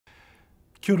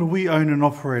Kia ora, we own and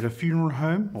operate a funeral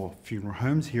home, or funeral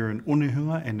homes, here in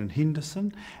Onehunga and in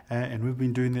Henderson, and we've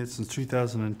been doing that since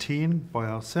 2010 by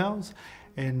ourselves,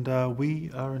 and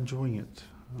we are enjoying it.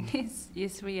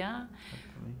 Yes, we are.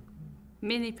 Hopefully.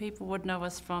 Many people would know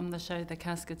us from the show The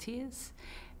Casketeers,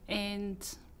 and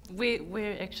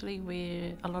we're actually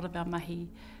where a lot of our mahi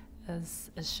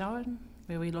is shown,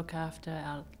 where we look after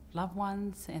our loved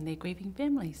ones and their grieving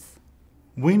families.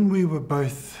 When we were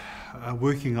both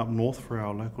working up north for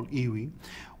our local iwi,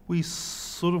 we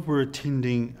sort of were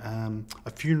attending a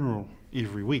funeral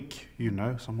every week. You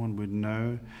know, someone we'd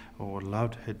know or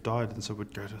loved had died, and so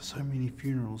we'd go to so many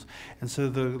funerals. And so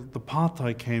the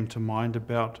pātai came to my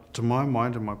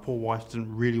mind, and my poor wife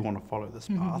didn't really want to follow this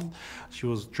path. She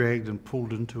was dragged and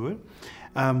pulled into it.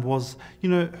 Was, you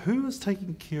know, who is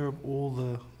taking care of all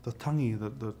the tangi,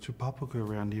 the tūpapaku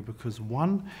around here? Because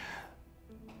one,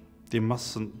 there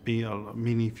mustn't be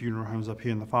many funeral homes up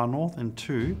here in the far north, and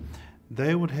two,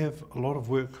 they would have a lot of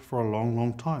work for a long,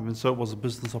 long time. And so it was a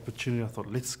business opportunity. I thought,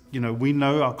 we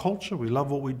know our culture, we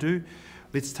love what we do,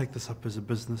 let's take this up as a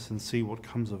business and see what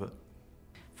comes of it.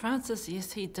 Francis,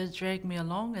 yes, he did drag me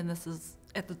along, and this is,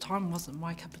 at the time, wasn't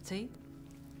my cup of tea.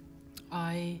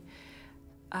 I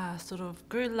sort of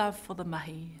grew love for the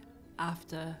mahi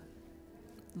after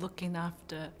looking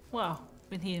after,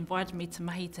 when he invited me to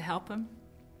mahi to help him.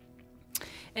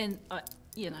 And,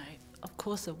 of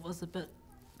course it was a bit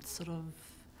sort of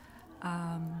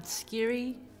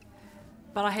scary,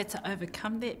 but I had to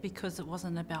overcome that because it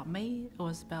wasn't about me, it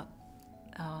was about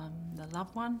the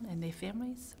loved one and their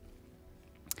families.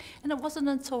 And it wasn't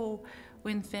until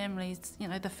when families,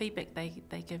 the feedback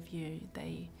they give you,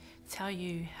 they tell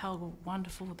you how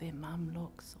wonderful their mum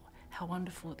looks or how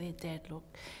wonderful their dad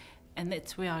looked. And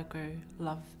that's where I grew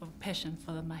love or passion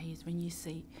for the mahis, when you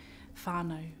see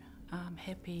whānau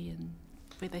happy and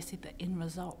where they see the end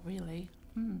result, really.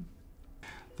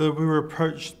 We were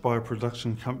approached by a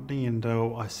production company, and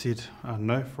I said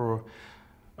no for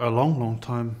a long, long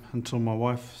time, until my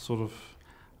wife sort of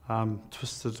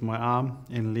twisted my arm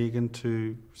and leg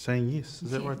into saying yes.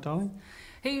 Is that right, darling?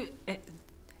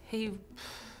 He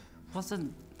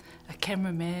wasn't a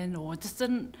cameraman, or just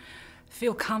didn't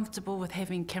feel comfortable with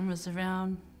having cameras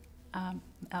around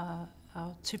our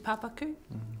tūpapaku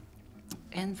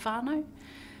and whānau.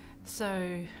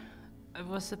 So it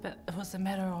was a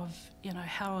matter of,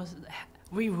 how was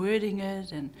rewording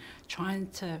it and trying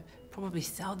to probably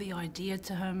sell the idea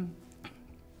to him.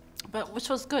 But which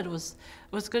was good. It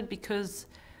was good because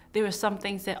there were some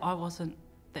things that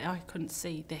I couldn't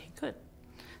see that he could.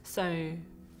 So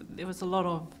there was a lot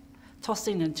of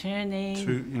tossing and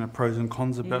turning. Pros and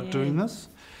cons about doing this.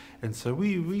 And so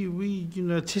we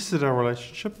tested our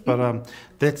relationship, but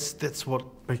that's what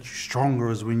makes you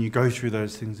stronger, is when you go through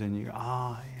those things and you go,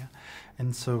 yeah.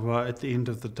 And so at the end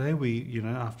of the day, we,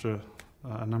 after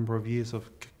a number of years of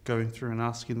going through and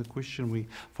asking the question, we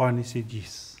finally said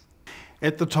yes.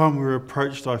 At the time we were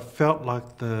approached, I felt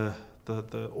like the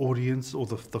audience, or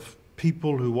the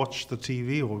people who watched the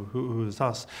TV, or who was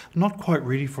us, not quite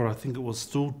ready for it. I think it was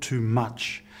still too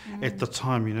much at the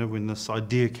time, when this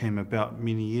idea came about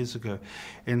many years ago.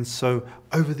 And so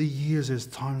over the years, as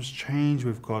times change,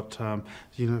 we've got, pauka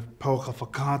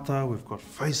whakaata, we've got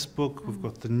Facebook, we've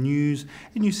got the news,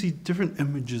 and you see different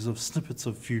images of snippets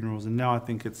of funerals. And now I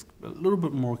think it's a little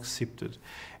bit more accepted,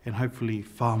 and hopefully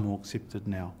far more accepted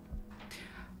now.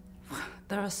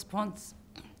 The response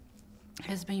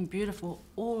has been beautiful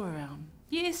all around.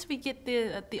 Yes, we get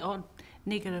the odd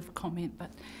negative comment,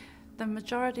 but the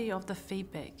majority of the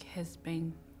feedback has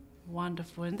been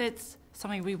wonderful, and that's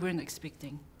something we weren't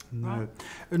expecting. No. Right?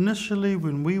 Initially,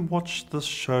 when we watched this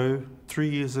show 3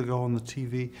 years ago on the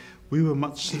TV, we were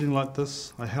much sitting like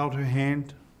this. I held her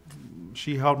hand,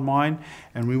 she held mine,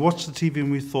 and we watched the TV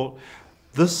and we thought,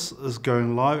 this is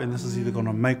going live, and this is either going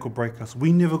to make or break us.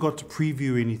 We never got to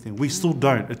preview anything. We still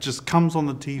don't. It just comes on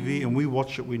the TV and we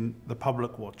watch it when the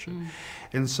public watch it.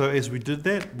 And so as we did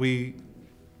that, we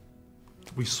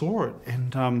saw it,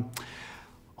 and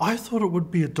I thought it would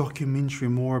be a documentary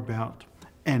more about,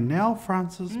 and now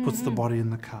Francis puts the body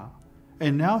in the car,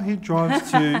 and now he drives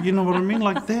to, you know what I mean,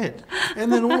 like that.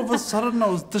 And then all of a sudden I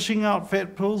was dishing out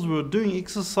fat pills, we were doing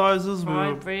exercises, we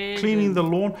were cleaning the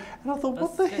lawn, and I thought,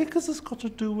 what the heck has this got to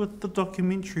do with the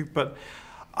documentary? But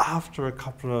after a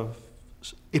couple of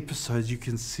episodes, you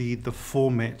can see the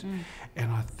format,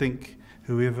 and I think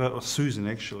Susan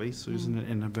and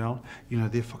Annabelle,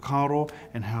 their whakaaro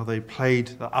and how they played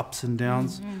the ups and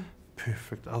downs,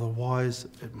 perfect. Otherwise,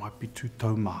 it might be too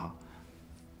taumaha.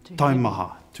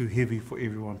 Too heavy for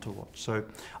everyone to watch. So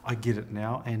I get it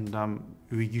now, and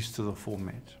we're used to the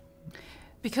format.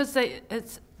 Because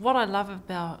it's what I love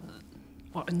about,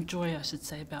 what enjoy I should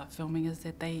say about filming is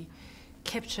that they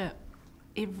capture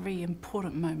every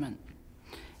important moment.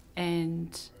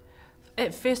 And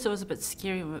at first it was a bit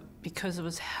scary because it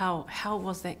was how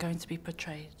was that going to be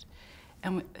portrayed?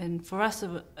 And for us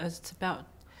it's about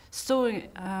still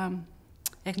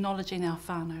acknowledging our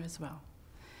whānau as well.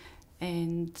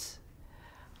 And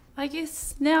I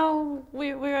guess now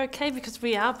we're okay because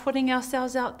we are putting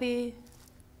ourselves out there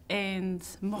and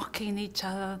mocking each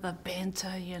other, the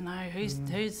banter, you know, who's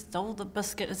stole the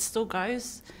biscuit, it still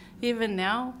goes even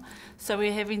now. So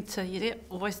we're having to,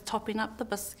 always topping up the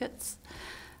biscuits.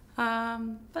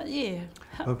 But yeah.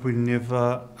 But we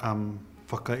never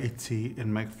whakaiti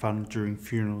and make fun during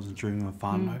funerals and during the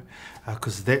whānau.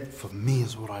 Because that, for me,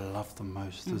 is what I love the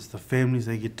most, is the families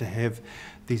they get to have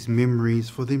these memories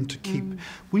for them to keep.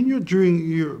 When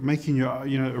you're making your,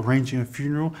 arranging a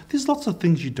funeral, there's lots of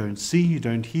things you don't see, you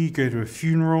don't hear. You go to a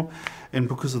funeral, and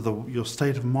because of your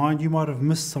state of mind, you might have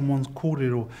missed someone's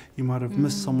kōrero, you might have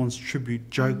missed someone's tribute,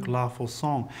 joke, laugh or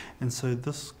song. And so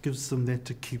this gives them that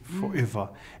to keep forever.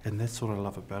 And that's what I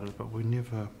love about it. But we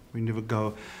never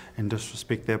go and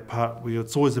disrespect that part.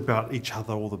 It's always about each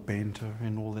other, all the banter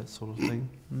and all that sort of thing.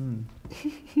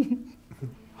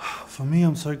 For me,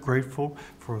 I'm so grateful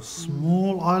for a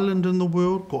small island in the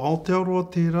world called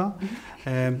Aotearoa Tera,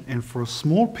 and for a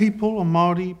small people, a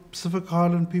Māori, Pacific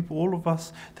Island people, all of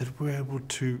us, that we're able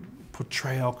to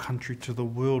portray our country to the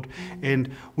world.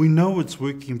 And we know it's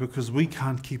working because we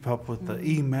can't keep up with the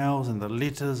emails and the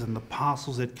letters and the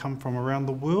parcels that come from around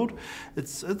the world.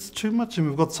 It's too much, and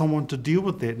we've got someone to deal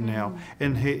with that now.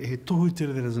 And he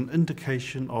tohutera, that is an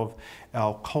indication of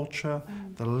our culture,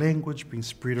 the language being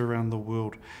spread around the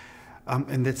world.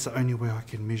 And that's the only way I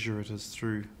can measure it, is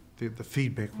through the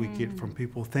feedback we get from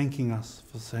people thanking us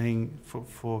for saying,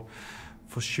 for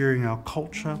sharing our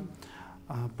culture.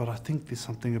 But I think there's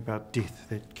something about death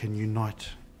that can unite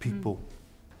people.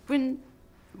 When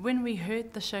we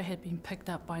heard the show had been picked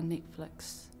up by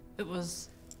Netflix, it was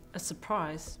a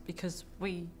surprise because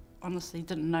we honestly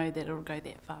didn't know that it would go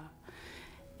that far.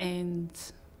 And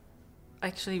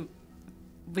actually,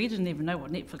 we didn't even know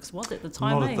what Netflix was at the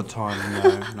time. Not at the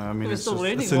time, no. I mean, it's a new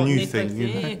Netflix, thing, you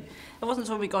know. It wasn't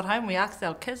until we got home we asked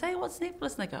our kids, hey, what's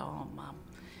Netflix? And they go, oh, Mum,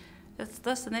 it's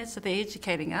this and that. So they're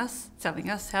educating us, telling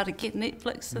us how to get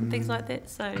Netflix and things like that.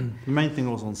 So the main thing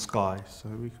was on Sky, so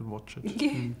we could watch it.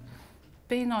 Yeah.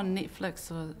 Being on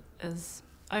Netflix is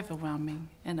overwhelming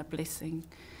and a blessing.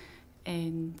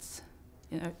 And,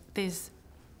 there's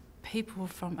people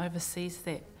from overseas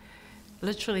that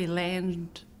literally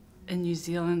land in New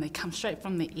Zealand. They come straight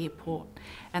from the airport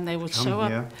and they would show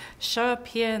up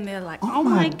here and they're like, oh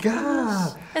my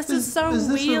God, this is so real. Is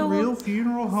this a real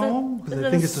funeral home? Because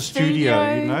they think it's a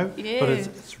studio, Yeah. But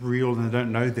it's real and they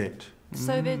don't know that.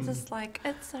 So they're just like,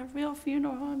 it's a real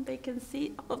funeral home. They can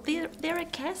see, there are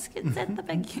caskets at the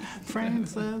beginning.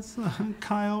 Francis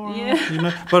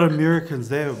Kaiora, But Americans,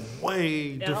 they're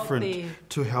way different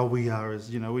to how we are. As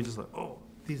we're just like, oh,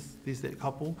 there's that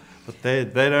couple, but they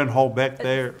don't hold back.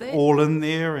 They're all in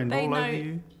there and all over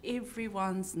you.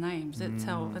 Everyone's names. It's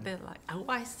how they're like, oh,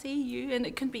 I see you, and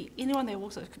it can be anyone that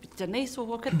walks. It could be Denise or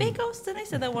walk. There goes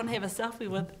Denise, and they want to have a selfie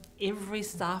with every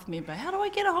staff member. How do I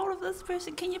get a hold of this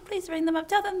person? Can you please ring them up?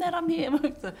 Tell them that I'm here.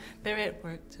 So they're at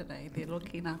work today. They're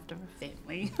looking after a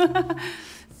family.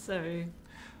 So.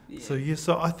 Yeah.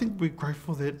 So I think we're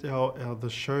grateful that the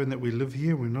show and that we live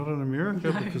here. We're not in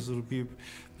America because it'll be a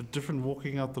bit different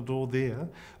walking out the door there.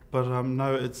 But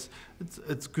no, it's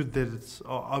good that it's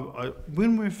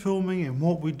when we're filming and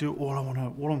what we do. All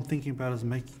I'm thinking about is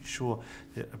making sure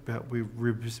that we're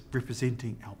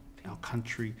representing our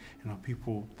country and our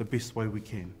people the best way we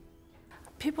can.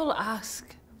 People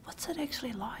ask, what's it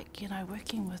actually like?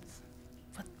 Working with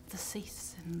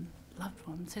deceased and loved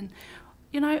ones and.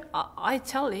 I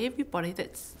tell everybody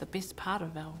that's the best part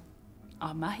of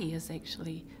our mahi is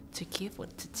actually to care for,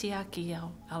 to tiaki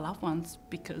our loved ones,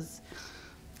 because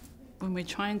when we're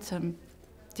trying to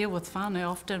deal with whānau,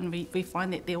 often we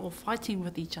find that they're all fighting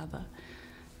with each other.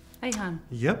 Hey, hon?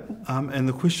 Yep, and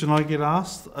the question I get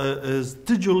asked is,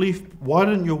 why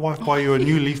didn't your wife buy you a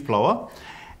new leaf blower?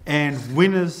 And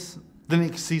when is the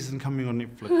next season coming on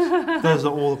Netflix? Those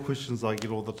are all the questions I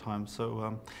get all the time.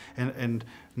 So, and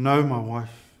no, my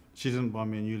wife, she didn't buy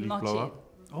me a new leaf blower.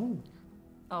 Yet.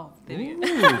 Oh, there we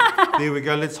go. There we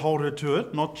go. Let's hold her to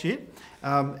it. Not yet.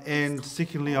 And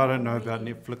secondly, I don't know about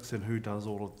Netflix and who does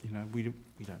all of. We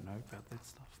don't know about that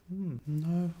stuff.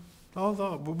 No.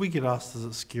 Oh, we get asked, is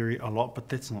it scary? A lot, but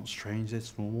that's not strange.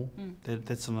 That's normal.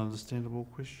 That's an understandable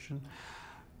question.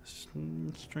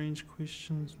 Strange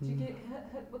questions. Do you get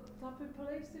hit with tapu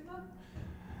police ever?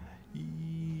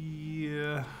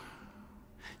 Yeah.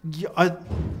 Yeah,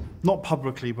 not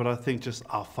publicly, but I think just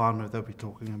our whānau, they'll be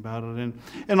talking about it.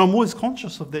 And I'm always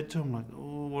conscious of that too. I'm like,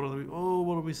 what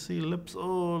do we see? Lips,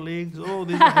 legs,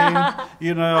 there's a hand.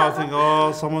 You know, I think,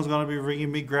 someone's going to be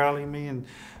ringing me, growling me. And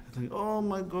I think, oh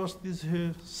my gosh, there's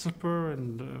her slipper.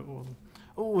 And,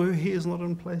 her hair's not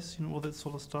in place, you know, all that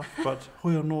sort of stuff. But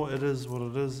hoi no, it is what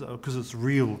it is, because it's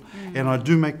real. And I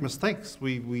do make mistakes.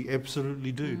 We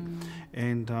absolutely do.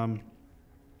 And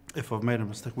if I've made a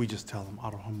mistake, we just tell them,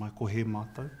 aroha mai ko he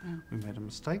mātou, we made a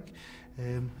mistake.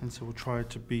 And so we'll try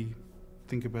to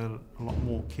think about it a lot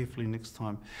more carefully next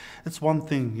time. It's one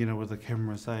thing, you know, with the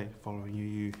cameras, following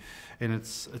you, and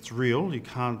it's real. You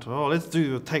can't, let's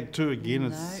do a take 2 again. No.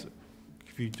 It's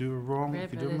if you do it wrong,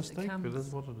 if you do a mistake, it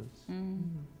is what it is.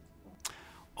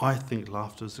 I think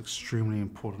laughter is extremely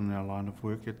important in our line of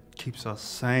work. It keeps us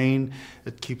sane,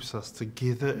 it keeps us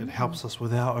together, it helps us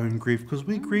with our own grief, because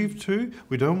we grieve too.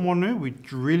 We don't want to, we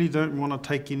really don't want to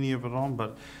take any of it on,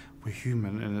 but we're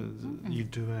human, and you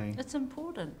do, It's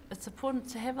important. It's important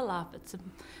to have a laugh. It's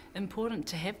important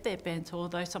to have that banter,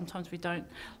 although sometimes we don't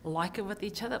like it with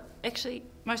each other. Actually,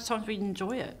 most times we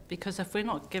enjoy it, because if we're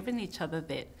not giving each other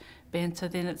that banter,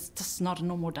 then it's just not a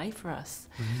normal day for us.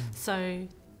 So,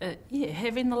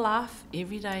 having the laugh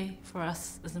every day for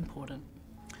us is important.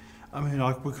 I mean,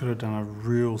 we could have done a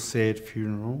real sad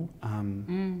funeral,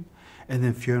 and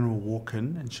then Fiona will walk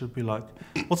in and she'll be like,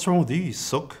 "What's wrong with you, you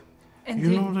sook?" And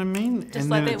you know what I mean? Just and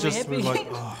like then that, it just we're like,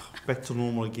 back to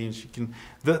normal again. She can,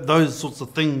 those sorts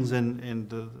of things,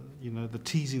 and you know, the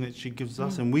teasing that she gives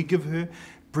us and we give her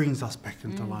brings us back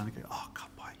into line again. Ka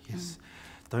pai, yes.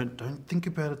 Don't think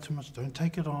about it too much. Don't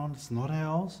take it on. It's not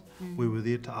ours. We were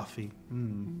there to awhi.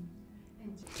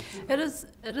 It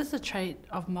is a trait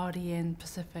of Māori and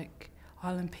Pacific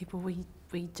Island people. We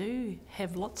do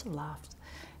have lots of laughs,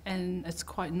 and it's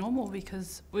quite normal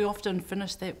because we often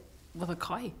finish that with a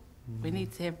kai. We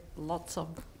need to have lots of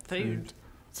food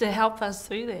to help us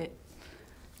through that.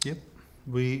 Yep.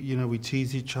 We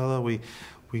tease each other. We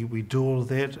do all of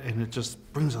that, and it just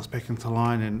brings us back into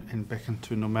line and back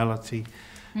into normality.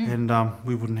 And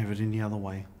we wouldn't have it any other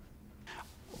way.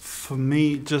 For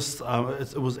me, just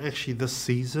it was actually this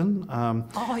season.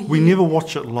 We never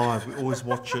watch it live. We always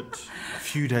watch it a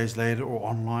few days later or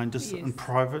online, just in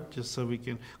private, just so we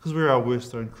can, because we're our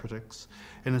worst own critics,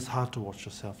 and it's hard to watch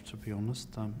yourself, to be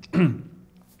honest.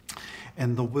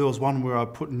 And there was one where I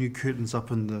put new curtains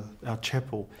up in our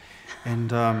chapel,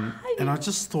 and I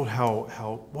just thought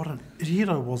how what an idiot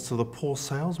I was to the poor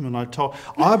salesman. I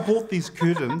bought these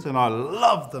curtains and I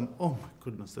loved them. Oh my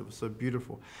goodness, they were so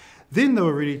beautiful. Then they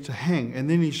were ready to hang, and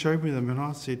then he showed me them, and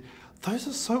I said, "Those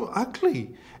are so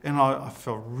ugly." And I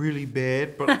felt really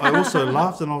bad, but I also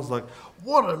laughed, and I was like,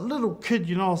 "What a little kid!"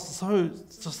 You know, I was so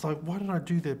just like, "Why did I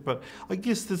do that?" But I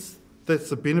guess that's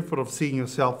the benefit of seeing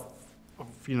yourself,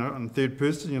 you know, in third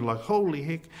person. You're like, "Holy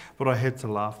heck!" But I had to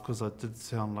laugh because I did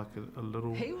sound like a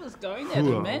little. He was going at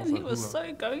him, man. He was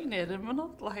so going at him, and I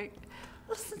was like,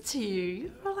 "Listen to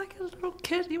you. You're like a little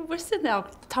kid. You're worse than our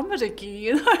tamariki,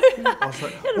 you know." I was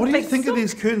like, "What do you think of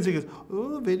these curtains?" He goes,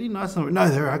 "Oh, very nice." No,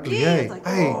 they're ugly, like,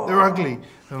 they're ugly.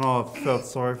 And I felt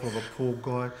sorry for the poor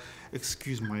guy.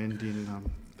 Excuse my Indian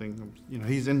thing. You know,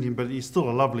 he's Indian, but he's still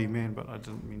a lovely man, but I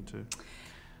didn't mean to,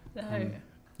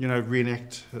 you know,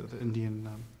 reenact the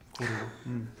Indian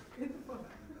korero.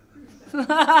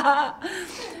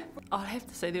 I'd have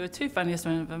to say there were two funniest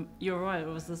moments. You're right, it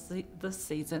was this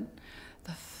season.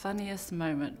 The funniest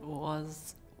moment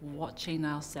was watching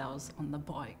ourselves on the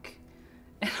bike.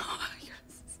 And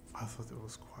I thought it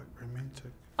was quite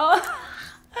romantic. Oh,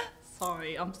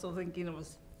 sorry, I'm still thinking it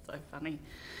was so funny.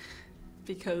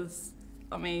 Because,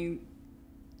 I mean,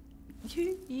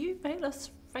 you made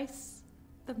us face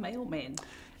the mailman.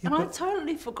 And I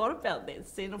totally forgot about that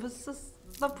scene. It was just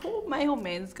the poor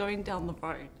mailman's going down the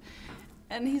road.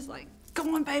 And he's like,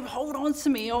 "Come on, babe, hold on to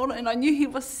me." And I knew he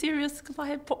was serious because I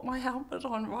had put my helmet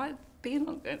on right then.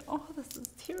 I'm going, "Oh, this is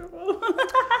terrible."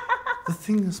 The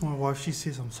thing is, my wife, she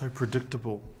says I'm so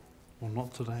predictable. Well,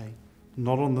 not today.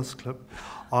 Not on this clip.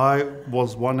 I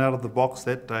was one out of the box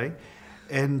that day.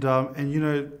 And you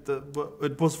know,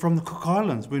 it was from the Cook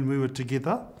Islands when we were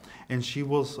together. And I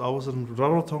was in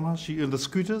Rarotonga, she in the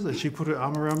scooters, and she put her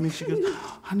arm around me. She goes,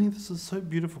 "Honey, this is so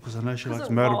beautiful," because I know she likes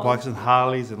motorbikes and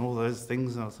Harleys and all those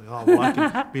things. And I was like, "Oh, well, I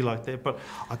can be like that." But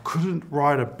I couldn't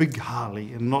ride a big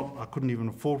Harley, and I couldn't even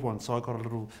afford one. So I got a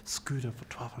little scooter for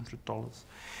 $1,200.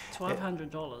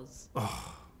 $1,200.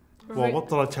 Oh, well, what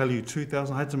did I tell you?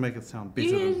 2,000. I had to make it sound better.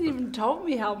 You hadn't even told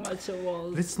me how much it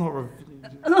was. Let's not.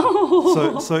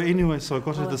 So anyway, so I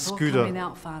got her the scooter. Coming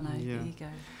out, whānau. Yeah. There you go.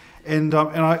 And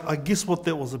I guess what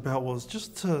that was about was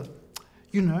just to,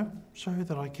 you know, show her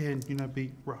that I can, you know,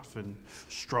 be rough and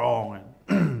strong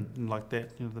and like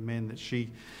that, you know, the man that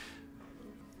she,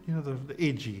 you know, the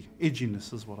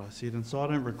edginess is what I said. And so I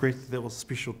don't regret that was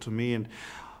special to me. And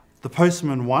the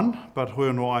postman won, but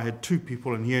Hoenoa, I had 2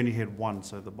 people and he only had 1,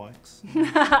 so the bikes.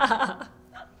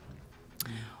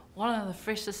 One of the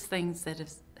freshest things that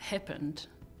has happened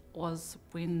was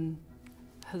when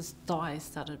his dye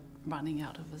started running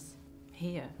out of his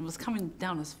hair. It was coming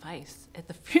down his face at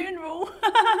the funeral.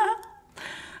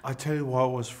 I tell you why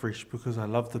it was fresh, because I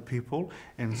love the people,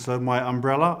 and so my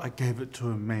umbrella, I gave it to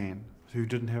a man who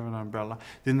didn't have an umbrella.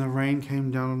 Then the rain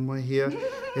came down on my hair,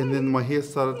 and then my hair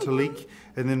started to leak,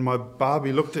 and then my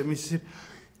Barbie looked at me and said,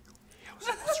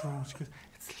 what's wrong? She goes,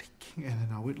 it's leaking. And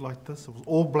then I went like this, it was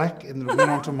all black, and then it went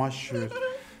onto my shirt.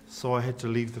 So I had to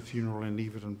leave the funeral and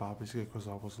leave it in Barbie's hair because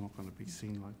I was not going to be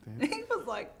seen like that. He was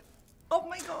like, oh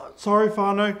my God. Sorry,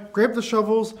 whānau, grab the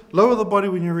shovels, lower the body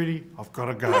when you're ready, I've got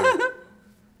to go.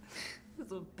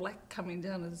 There's a black coming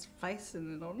down his face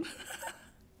and then on.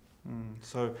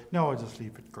 So now I just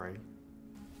leave it grey.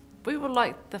 We would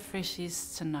like the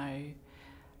freshies to know,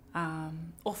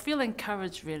 or feel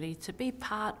encouraged really, to be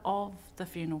part of the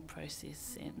funeral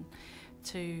process, and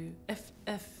to,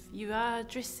 if you are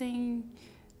addressing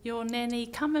your nanny,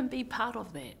 come and be part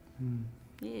of that.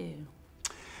 Yeah.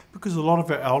 Because a lot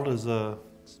of our elders are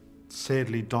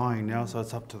sadly dying now, so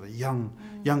it's up to the young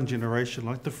generation,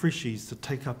 like the freshies, to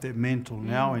take up that mantle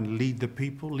now and lead the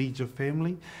people, lead your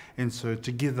family. And so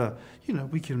together, you know,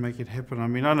 we can make it happen. I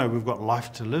mean, I know we've got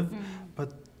life to live,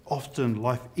 but often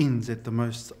life ends at the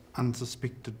most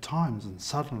unsuspected times and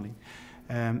suddenly.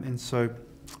 And so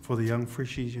for the young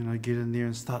freshies, you know, get in there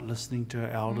and start listening to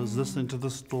our elders, listening to the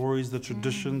stories, the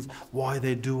traditions, why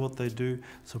they do what they do.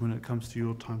 So when it comes to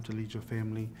your time to lead your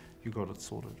family, you got it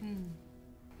sorted.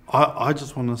 I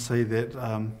just want to say that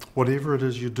whatever it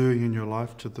is you're doing in your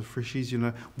life, to the freshies, you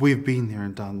know, we've been there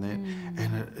and done that,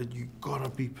 and you got to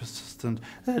be persistent.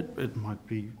 It might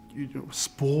be, you know,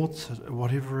 sports,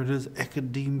 whatever it is,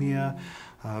 academia,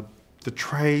 the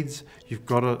trades. You've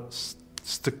got to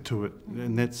stick to it,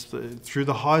 and that's through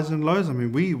the highs and lows. I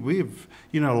mean, we've,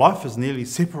 you know, life has nearly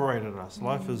separated us,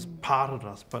 life has parted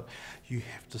us, but you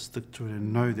have to stick to it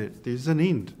and know that there's an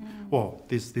end. Well,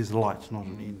 there's light, not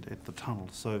an end at the tunnel,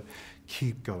 so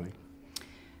keep going.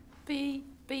 Be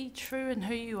true in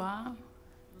who you are.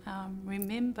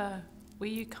 Remember where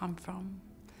you come from,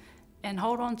 and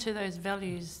hold on to those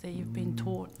values that you've been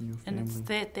taught, and it's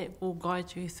that will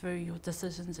guide you through your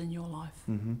decisions in your life.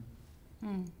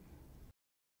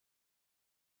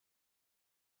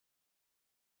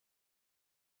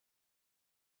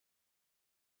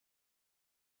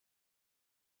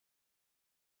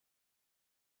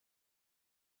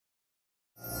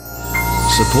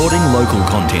 Supporting local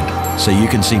content so you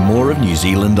can see more of New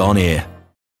Zealand on air.